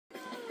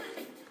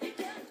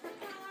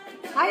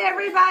Hi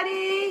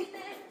everybody!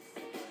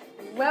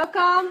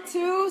 Welcome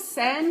to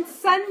Zen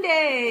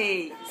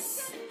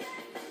Sundays.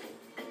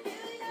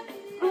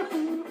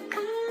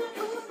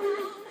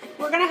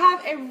 We're going to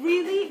have a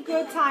really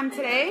good time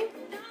today.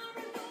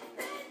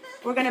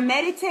 We're going to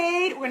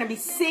meditate, we're going to be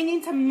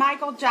singing to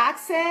Michael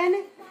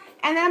Jackson,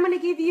 and then I'm going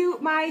to give you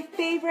my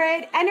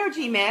favorite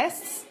energy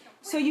mists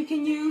so you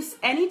can use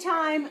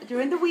anytime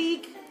during the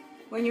week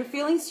when you're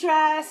feeling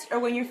stressed or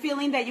when you're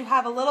feeling that you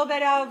have a little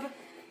bit of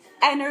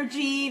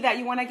energy that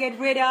you want to get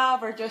rid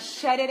of or just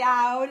shed it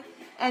out.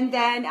 And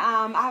then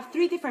I have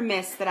 3 different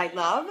mists that I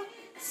love,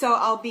 so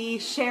I'll be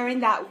sharing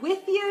that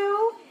with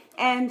you,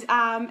 and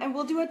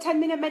we'll do a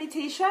 10-minute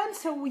meditation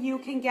so you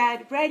can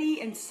get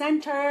ready and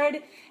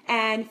centered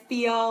and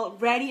feel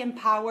ready and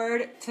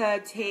empowered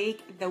to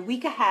take the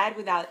week ahead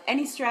without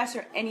any stress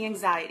or any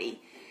anxiety.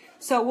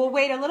 So we'll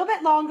wait a little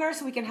bit longer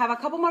so we can have a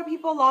couple more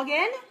people log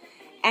in,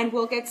 and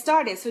we'll get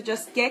started. So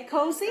just get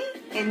cozy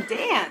and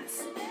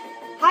dance.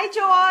 Hi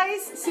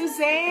Joyce,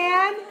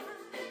 Suzanne,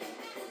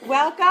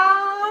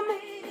 welcome.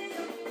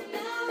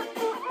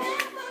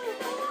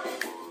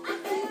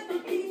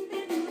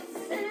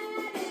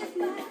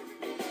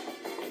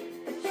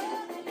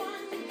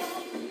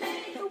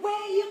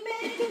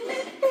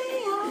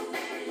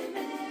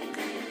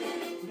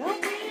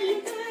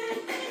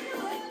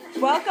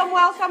 Welcome,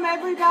 welcome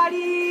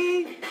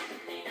everybody.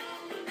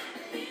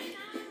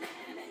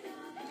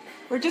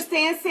 We're just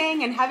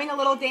dancing and having a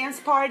little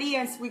dance party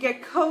as we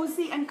get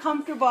cozy and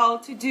comfortable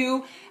to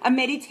do a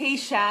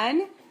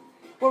meditation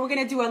where we're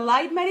going to do a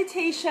light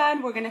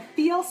meditation. We're going to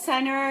feel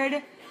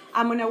centered.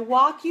 I'm going to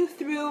walk you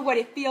through what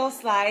it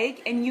feels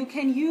like, and you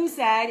can use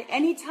it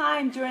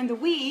anytime during the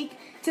week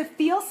to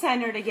feel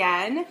centered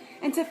again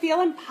and to feel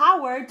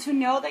empowered to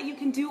know that you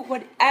can do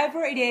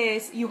whatever it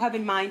is you have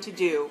in mind to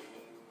do.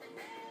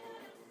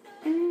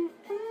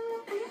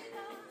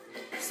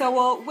 So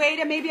we'll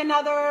wait maybe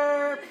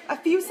a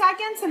few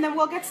seconds and then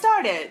we'll get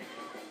started.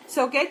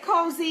 So get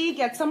cozy,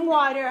 get some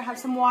water. I have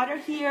some water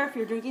here if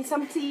you're drinking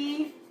some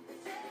tea.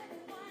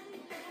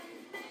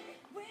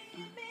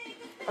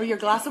 Or your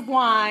glass of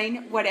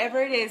wine,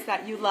 whatever it is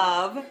that you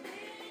love.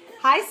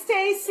 Hi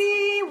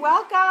Stacy,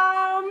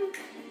 welcome.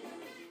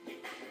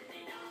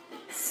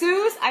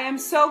 Suze, I am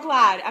so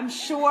glad. I'm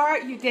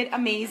sure you did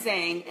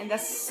amazing in the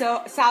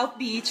South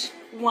Beach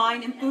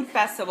Wine and Food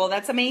Festival.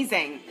 That's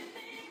amazing.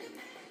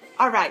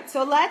 All right,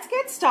 so let's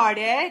get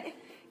started.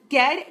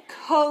 Get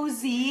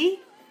cozy.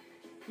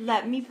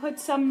 Let me put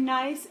some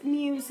nice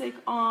music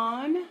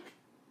on.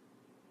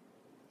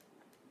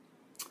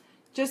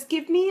 Just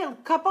give me a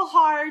couple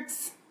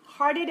hearts.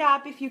 Heart it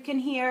up if you can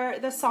hear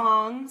the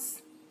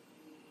songs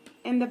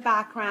in the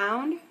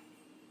background.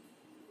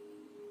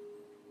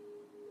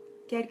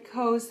 Get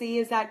cozy.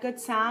 Is that good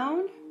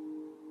sound?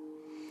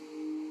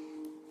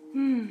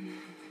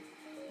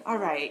 All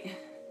right.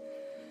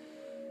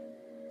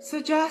 So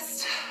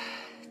just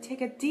take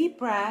a deep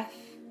breath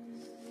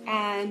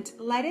and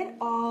let it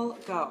all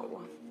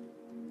go.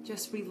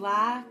 Just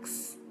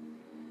relax.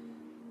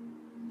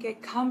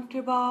 Get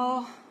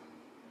comfortable.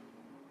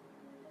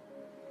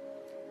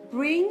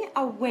 Bring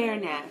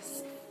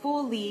awareness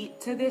fully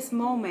to this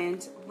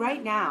moment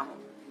right now.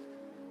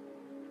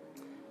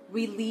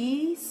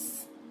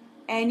 Release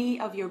any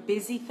of your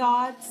busy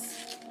thoughts.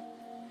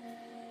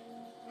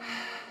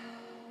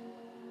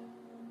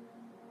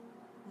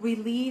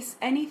 Release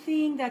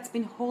anything that's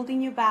been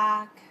holding you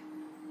back.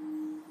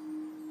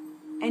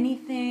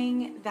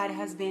 Anything that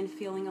has been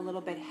feeling a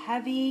little bit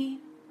heavy.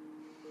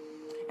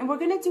 And we're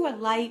going to do a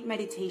light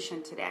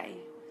meditation today.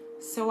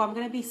 So I'm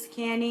going to be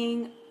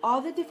scanning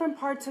all the different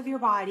parts of your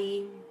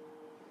body.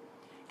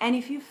 And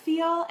if you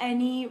feel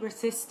any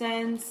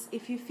resistance,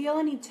 if you feel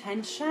any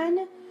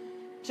tension,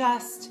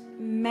 just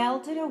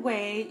melt it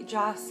away,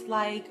 just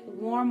like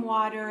warm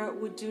water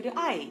would do to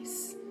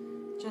ice.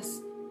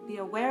 Just be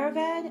aware of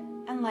it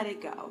and let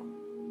it go.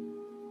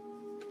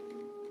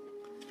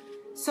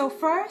 So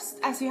first,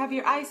 as you have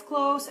your eyes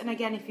closed, and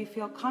again, if you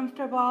feel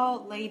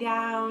comfortable, lay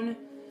down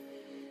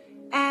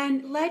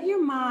and let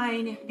your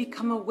mind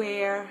become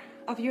aware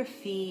of your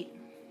feet.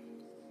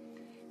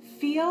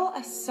 Feel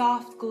a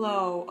soft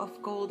glow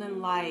of golden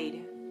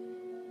light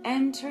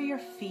enter your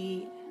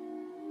feet.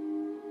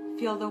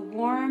 Feel the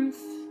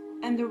warmth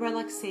and the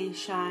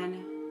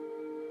relaxation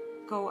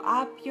go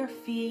up your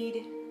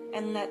feet,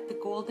 and let the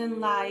golden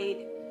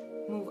light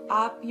move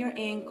up your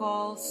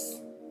ankles,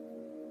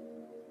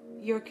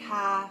 your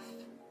calf.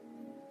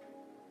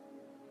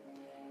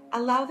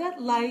 Allow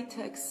that light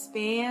to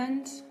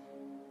expand,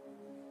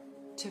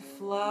 to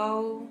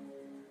flow,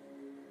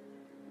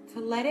 to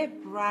let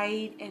it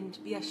bright and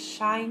be a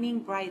shining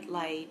bright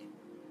light.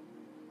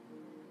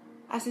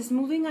 As it's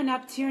moving on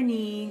up to your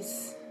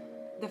knees,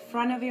 the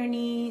front of your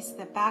knees,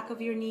 the back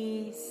of your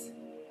knees,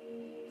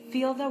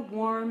 feel the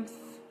warmth,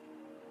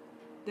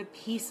 the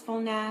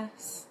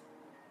peacefulness,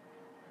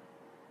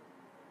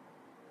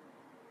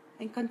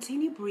 and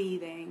continue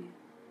breathing.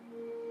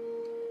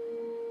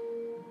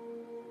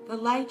 The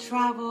light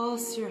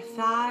travels to your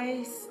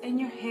thighs and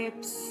your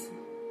hips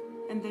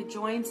and the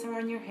joints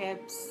around your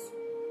hips.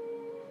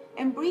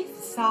 And breathe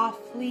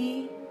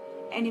softly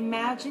and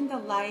imagine the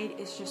light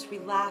is just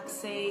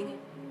relaxing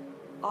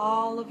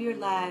all of your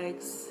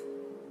legs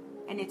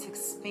and it's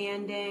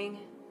expanding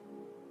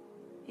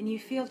and you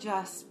feel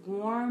just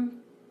warm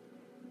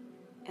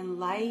and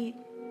light.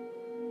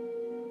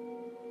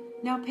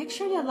 Now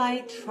picture the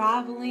light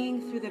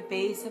traveling through the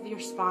base of your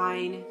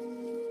spine,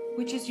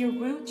 which is your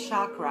root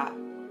chakra,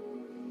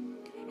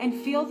 and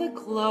feel the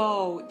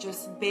glow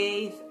just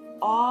bathe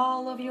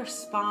all of your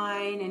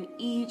spine and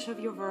each of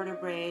your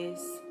vertebrae,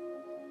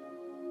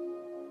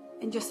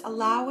 and just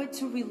allow it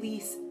to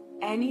release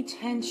any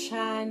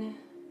tension,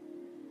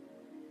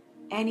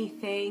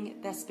 anything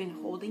that's been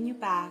holding you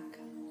back.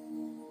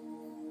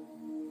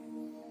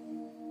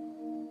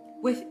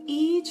 With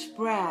each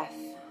breath,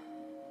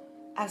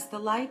 as the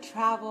light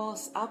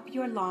travels up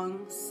your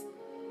lungs,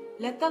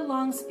 let the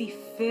lungs be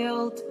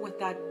filled with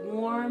that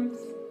warmth,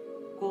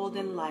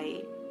 golden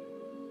light.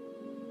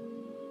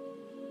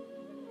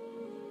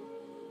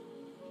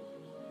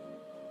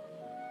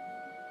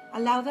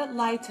 Allow that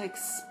light to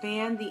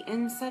expand the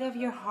inside of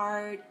your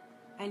heart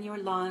and your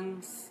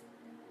lungs.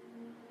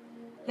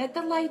 Let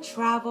the light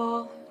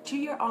travel to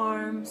your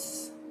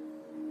arms,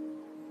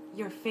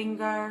 your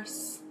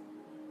fingers,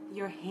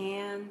 your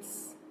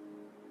hands.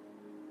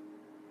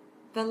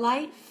 The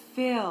light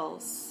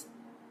fills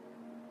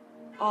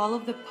all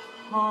of the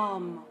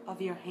palm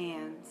of your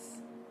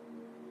hands.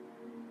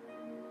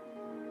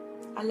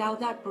 Allow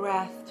that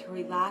breath to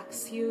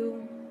relax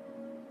you,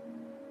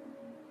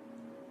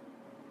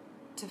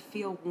 to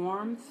feel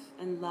warmth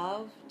and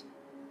loved.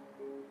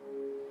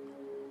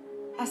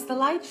 As the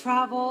light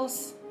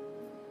travels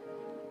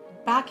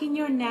back in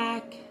your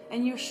neck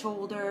and your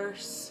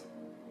shoulders,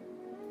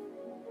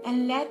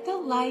 and let the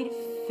light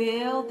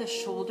fill the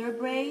shoulder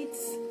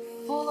blades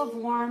full of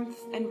warmth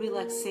and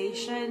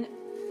relaxation,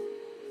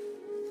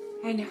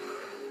 and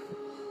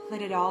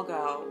let it all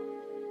go.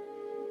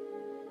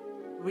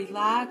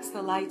 Relax,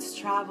 the light's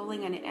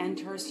traveling and it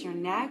enters your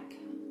neck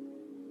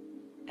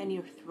and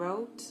your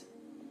throat.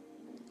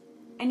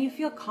 And you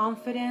feel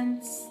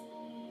confidence,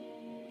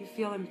 you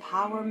feel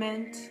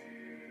empowerment.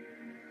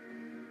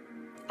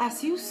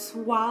 As you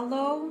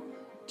swallow,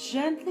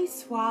 gently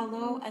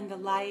swallow, and the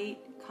light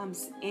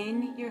comes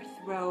in your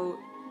throat,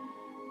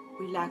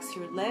 relax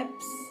your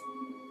lips,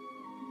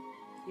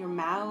 your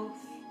mouth,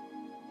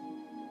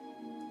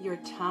 your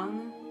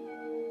tongue,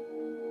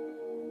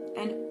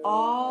 and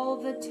all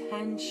the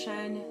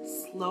tension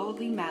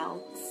slowly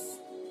melts.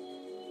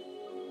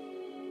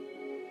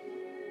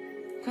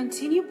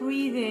 Continue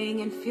breathing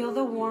and feel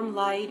the warm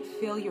light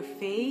fill your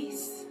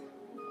face,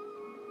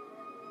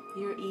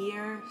 your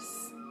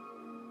ears,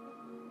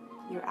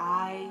 your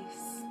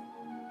eyes,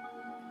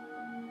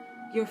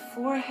 your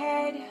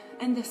forehead,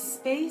 and the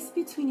space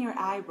between your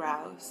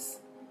eyebrows.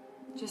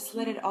 Just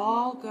let it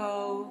all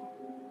go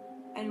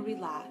and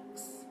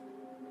relax.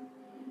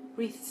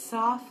 Breathe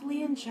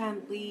softly and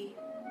gently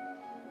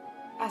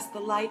as the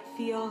light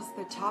fills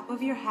the top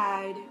of your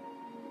head,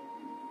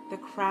 the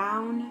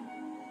crown,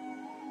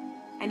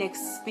 and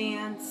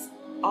expands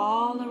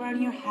all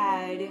around your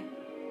head.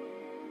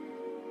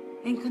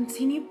 And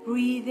continue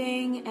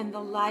breathing, and the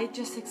light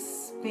just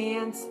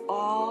expands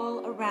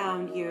all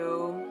around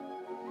you,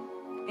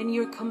 and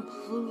you're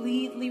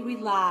completely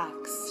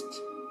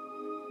relaxed.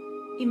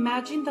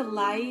 Imagine the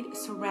light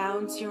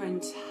surrounds your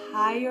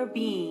entire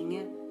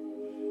being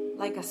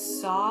like a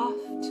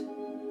soft,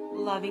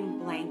 loving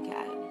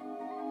blanket.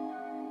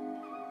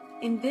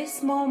 In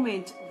this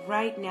moment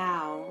right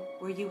now,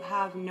 where you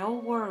have no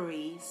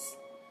worries,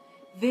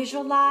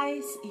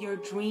 visualize your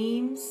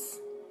dreams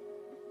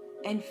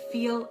and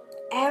feel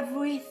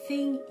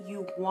everything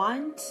you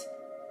want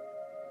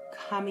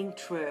coming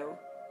true.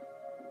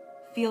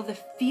 Feel the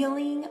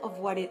feeling of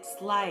what it's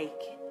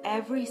like.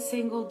 Every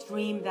single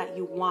dream that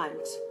you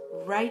want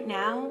right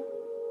now,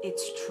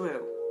 it's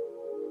true.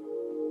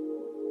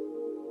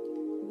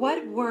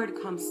 What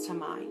word comes to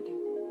mind?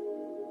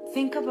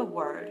 Think of a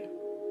word.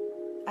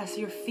 As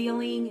you're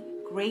feeling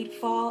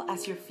grateful,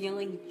 as you're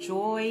feeling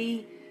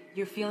joy,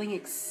 you're feeling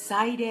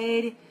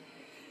excited.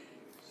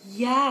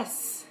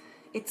 Yes,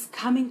 it's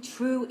coming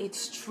true.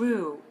 It's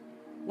true.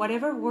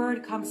 Whatever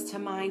word comes to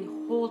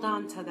mind, hold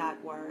on to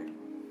that word.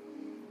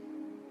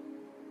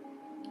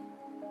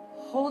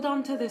 Hold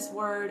on to this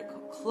word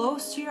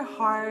close to your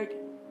heart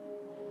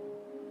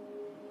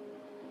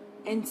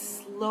and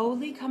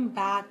slowly come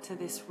back to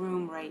this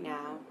room right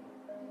now.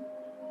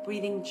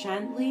 Breathing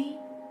gently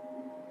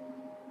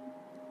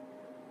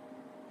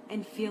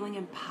and feeling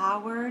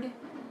empowered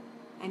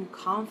and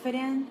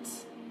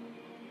confident.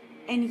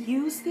 And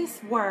use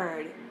this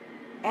word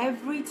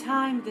every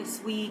time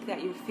this week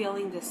that you're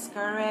feeling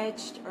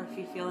discouraged, or if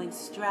you're feeling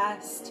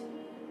stressed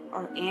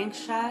or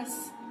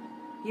anxious.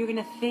 You're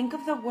going to think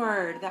of the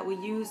word that we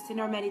used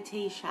in our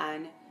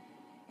meditation,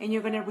 and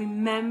you're going to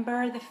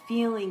remember the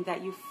feeling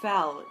that you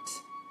felt,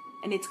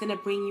 and it's going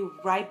to bring you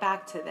right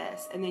back to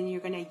this. And then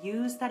you're going to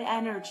use that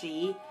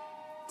energy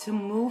to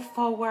move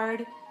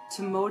forward,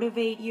 to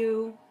motivate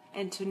you,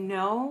 and to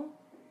know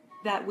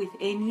that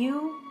within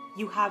you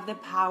You have the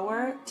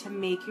power to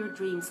make your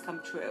dreams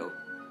come true.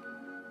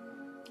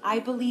 I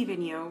believe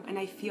in you and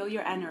I feel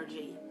your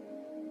energy.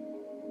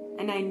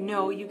 And I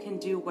know you can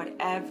do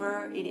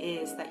whatever it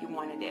is that you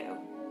want to do.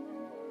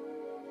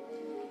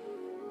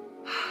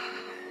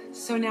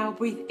 So now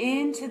breathe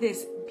into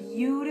this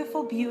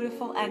beautiful,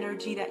 beautiful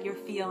energy that you're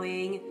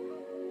feeling.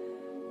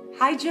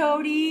 Hi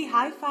Jody,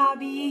 hi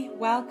Fabi,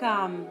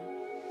 welcome.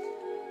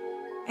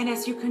 And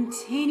as you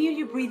continue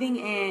your breathing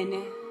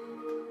in,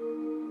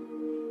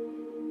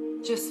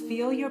 just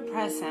feel your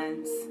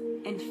presence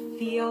and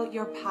feel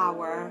your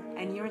power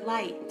and your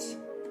light.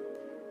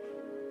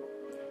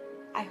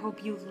 I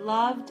hope you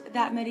loved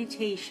that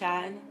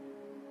meditation.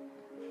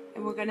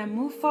 And we're going to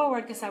move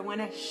forward because I want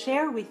to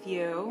share with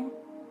you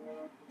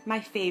my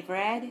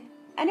favorite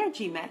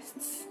energy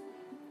mists.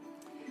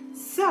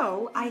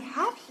 So I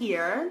have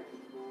here,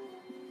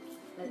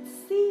 let's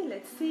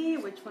see,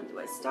 which one do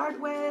I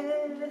start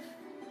with?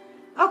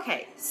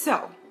 Okay,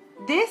 so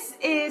this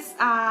is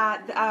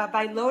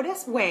by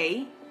Lotus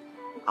Way.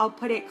 I'll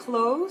put it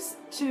close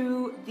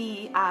to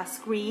the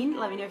screen.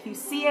 Let me know if you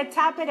see it.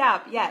 Tap it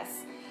up.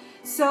 Yes.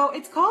 So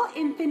it's called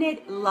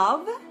Infinite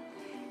Love.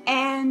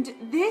 And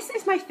this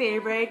is my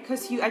favorite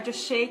because I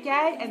just shake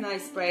it and then I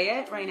spray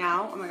it right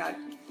now. Oh my God.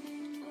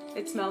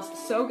 It smells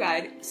so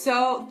good.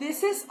 So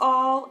this is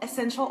all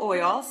essential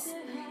oils.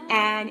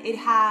 And it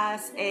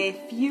has a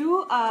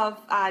few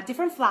of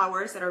different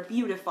flowers that are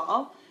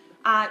beautiful.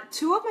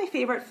 Two of my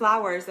favorite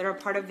flowers that are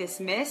part of this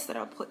mist that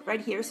I'll put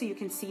right here so you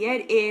can see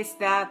it is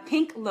the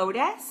pink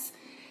lotus,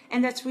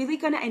 and that's really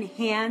going to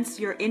enhance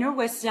your inner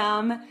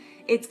wisdom.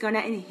 It's going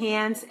to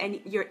enhance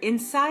your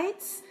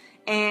insights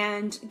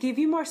and give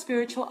you more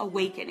spiritual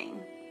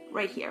awakening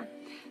right here.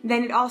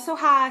 Then it also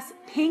has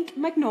pink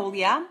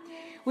magnolia,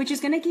 which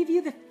is going to give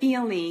you the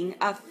feeling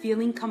of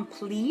feeling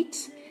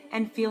complete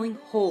and feeling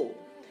whole.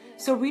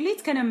 So really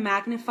it's going to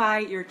magnify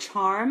your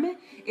charm.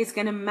 It's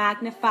going to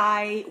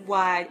magnify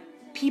what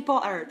people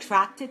are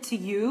attracted to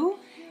you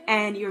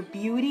and your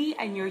beauty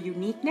and your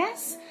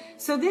uniqueness.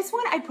 So this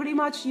one I pretty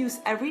much use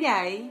every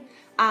day.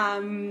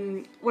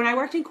 When I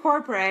worked in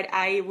corporate,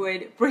 I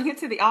would bring it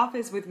to the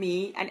office with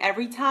me, and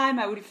every time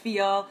I would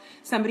feel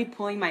somebody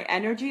pulling my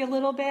energy a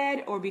little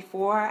bit, or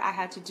before I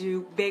had to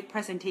do big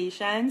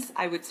presentations,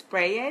 I would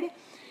spray it.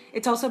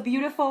 It's also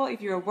beautiful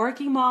if you're a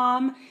working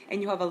mom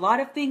and you have a lot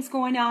of things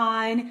going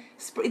on.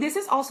 This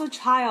is also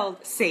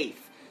child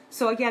safe.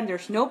 So again,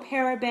 there's no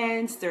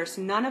parabens, there's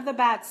none of the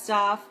bad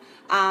stuff.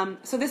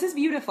 So this is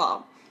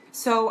beautiful.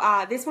 So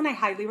this one I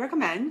highly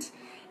recommend.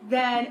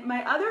 Then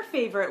my other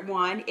favorite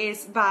one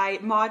is by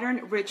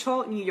Modern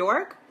Ritual New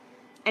York,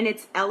 and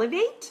it's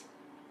Elevate.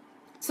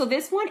 So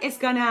this one is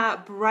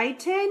gonna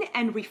brighten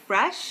and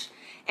refresh,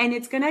 and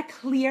it's gonna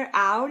clear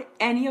out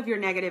any of your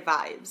negative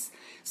vibes.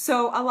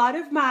 So a lot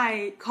of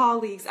my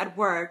colleagues at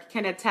work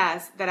can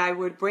attest that I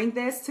would bring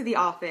this to the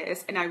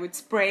office and I would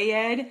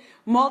spray it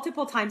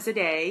multiple times a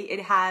day.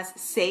 It has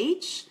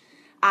sage,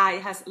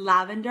 it has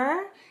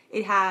lavender,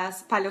 it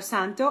has Palo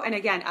Santo, and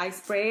again, I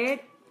spray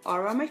it all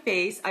around my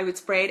face. I would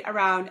spray it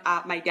around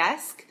my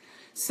desk.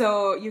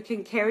 So you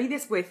can carry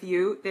this with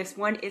you. This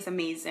one is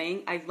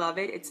amazing. I love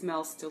it. It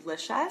smells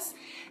delicious.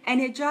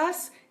 And it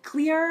just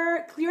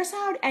clears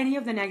out any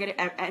of the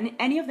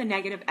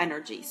negative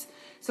energies.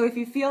 So if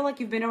you feel like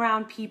you've been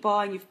around people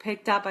and you've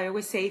picked up, I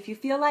always say, if you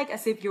feel like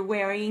as if you're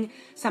wearing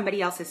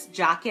somebody else's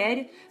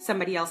jacket,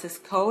 somebody else's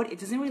coat, it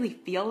doesn't really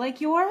feel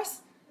like yours,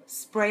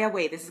 spray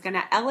away. This is going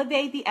to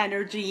elevate the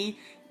energy.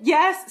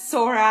 Yes,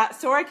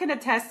 Sora can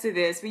attest to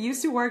this. We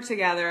used to work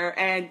together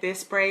and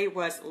this spray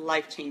was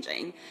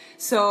life-changing.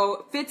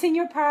 So fits in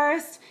your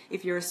purse.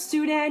 If you're a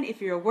student,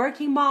 if you're a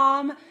working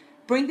mom,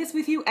 bring this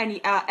with you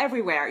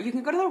everywhere. You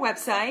can go to their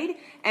website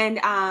and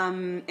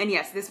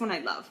yes, this one I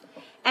love.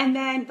 And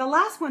then the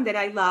last one that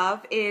I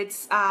love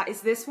is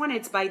this one.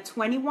 It's by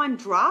 21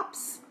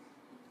 Drops.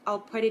 I'll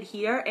put it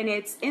here, and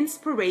it's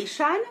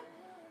Inspiration.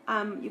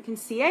 You can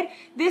see it.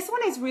 This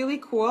one is really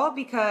cool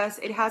because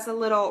it has a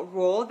little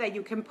roll that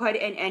you can put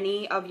in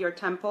any of your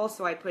temples.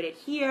 So I put it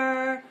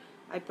here.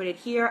 I put it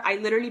here. I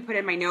literally put it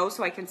in my nose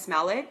so I can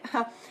smell it.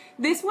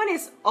 This one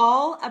is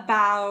all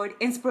about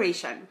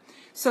inspiration.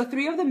 So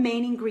 3 of the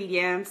main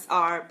ingredients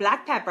are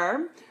black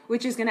pepper,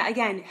 which is gonna,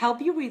 again,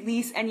 help you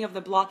release any of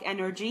the block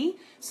energy.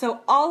 So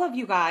all of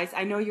you guys,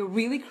 I know you're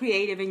really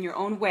creative in your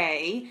own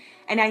way,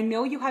 and I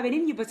know you have it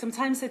in you, but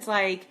sometimes it's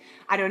like,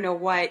 I don't know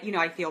what,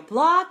 I feel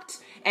blocked,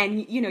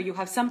 and you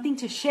have something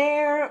to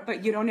share,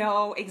 but you don't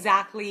know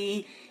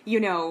exactly,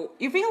 you're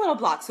feeling a little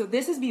blocked. So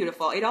this is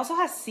beautiful. It also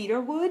has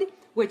cedar wood,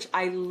 which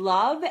I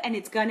love, and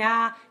it's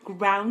gonna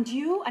ground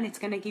you and it's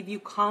gonna give you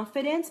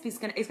confidence. It's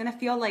gonna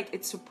feel like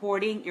it's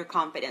supporting your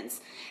confidence.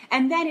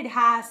 And then it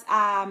has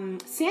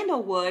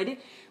sandalwood,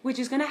 which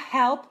is gonna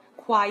help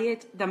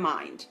quiet the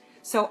mind.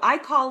 So I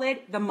call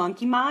it the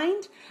monkey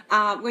mind,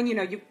 when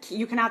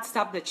you cannot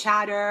stop the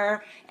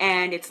chatter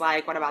and it's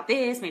like, what about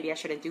this? Maybe I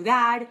shouldn't do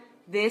that.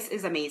 this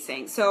is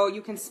amazing. So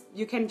you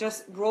can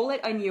just roll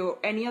it on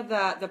any of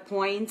the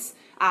points,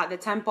 the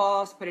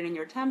temples, put it in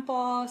your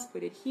temples,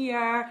 put it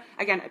here.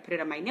 Again, I put it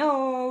on my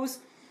nose,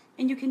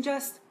 and you can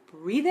just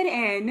breathe it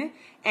in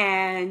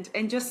and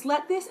just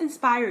let this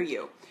inspire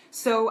you.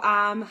 So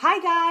hi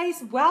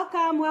guys,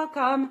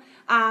 welcome.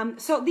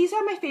 So these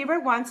are my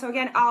favorite ones. So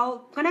again,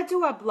 gonna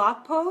do a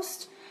blog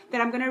post that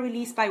I'm gonna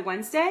release by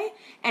Wednesday,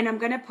 and I'm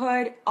gonna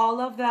put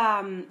all of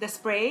the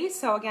sprays.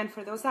 So again,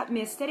 for those that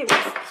missed it, it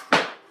was,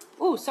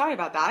 oh, sorry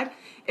about that.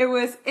 It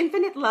was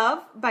Infinite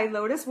Love by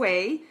Lotus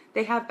Way.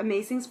 They have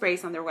amazing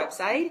sprays on their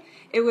website.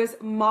 It was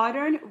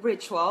Modern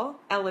Ritual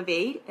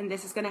Elevate, and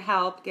this is gonna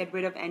help get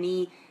rid of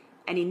any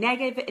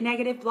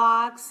negative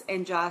blocks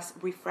and just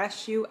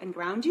refresh you and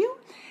ground you.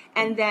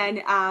 And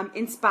then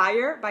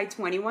Inspire by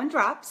 21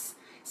 Drops.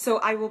 So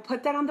I will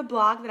put that on the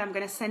blog that I'm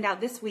going to send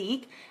out this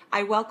week.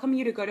 I welcome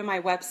you to go to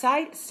my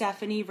website,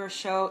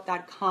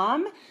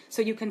 stephanievershow.com,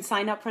 so you can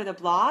sign up for the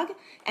blog.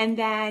 And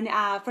then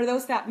for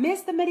those that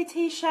missed the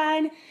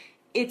meditation,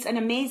 it's an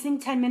amazing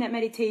 10-minute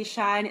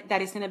meditation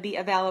that is going to be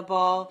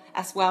available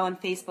as well on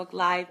Facebook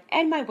Live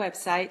and my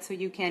website, so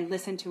you can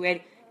listen to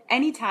it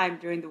anytime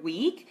during the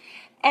week.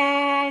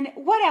 And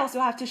what else do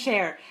I have to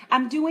share?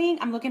 I'm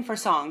looking for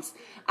songs.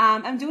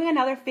 I'm doing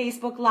another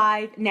Facebook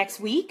Live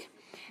next week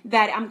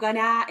that I'm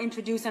gonna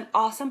introduce an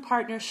awesome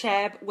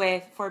partnership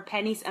for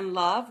Pennies and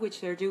Love,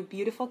 which they do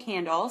beautiful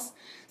candles.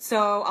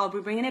 So I'll be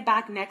bringing it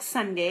back next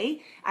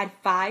Sunday at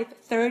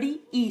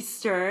 5:30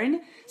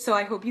 Eastern. So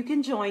I hope you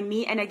can join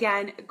me. And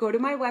again, go to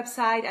my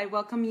website. I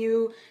welcome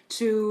you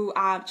to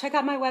check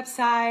out my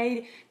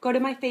website, go to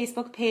my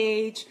Facebook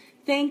page.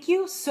 Thank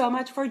you so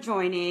much for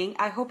joining.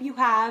 I hope you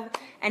have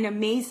an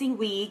amazing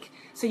week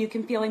so you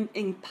can feel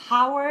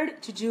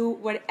empowered to do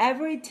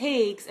whatever it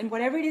takes and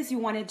whatever it is you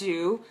want to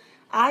do.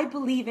 I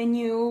believe in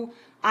you.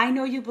 I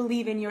know you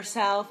believe in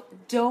yourself.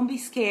 Don't be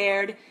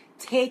scared.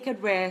 Take a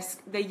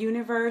risk. The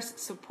universe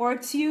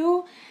supports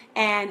you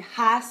and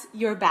has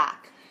your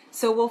back.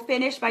 So we'll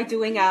finish by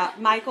doing a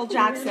Michael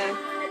Jackson.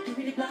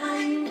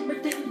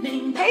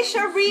 Hey,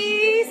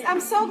 Cherise.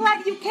 I'm so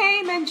glad you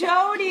came. And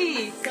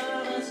Jody.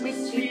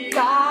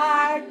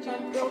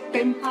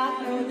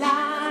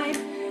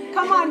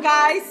 Come on,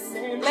 guys.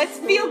 Let's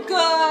feel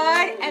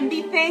good and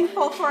be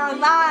thankful for our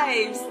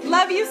lives.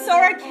 Love you,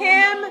 Sora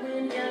Kim.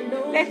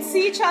 Let's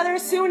see each other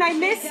soon. I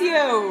miss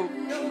you.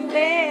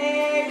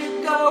 Let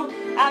it go.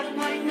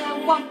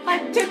 I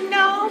want to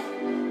know.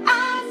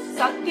 I'm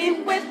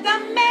sucking with the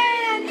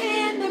man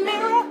in the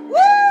mirror.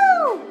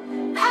 Woo!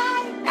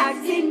 I'm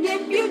asking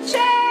if you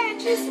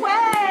change his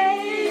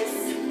ways.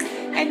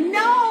 And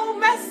no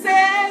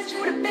message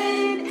would have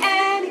been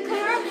any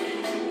clearer.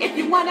 If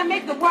you want to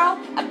make the world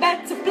a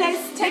better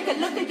place, take a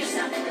look at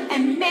yourself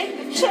and make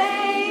a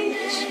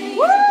change.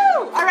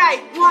 Woo! All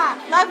right.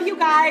 Mwah. Love you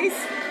guys.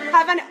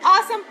 Have an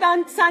awesome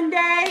fun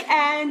Sunday,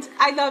 and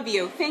I love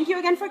you. Thank you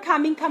again for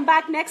coming. Come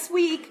back next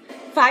week,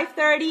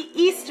 5:30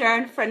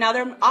 Eastern, for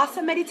another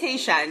awesome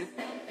meditation.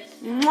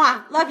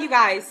 Mwah. Love you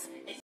guys.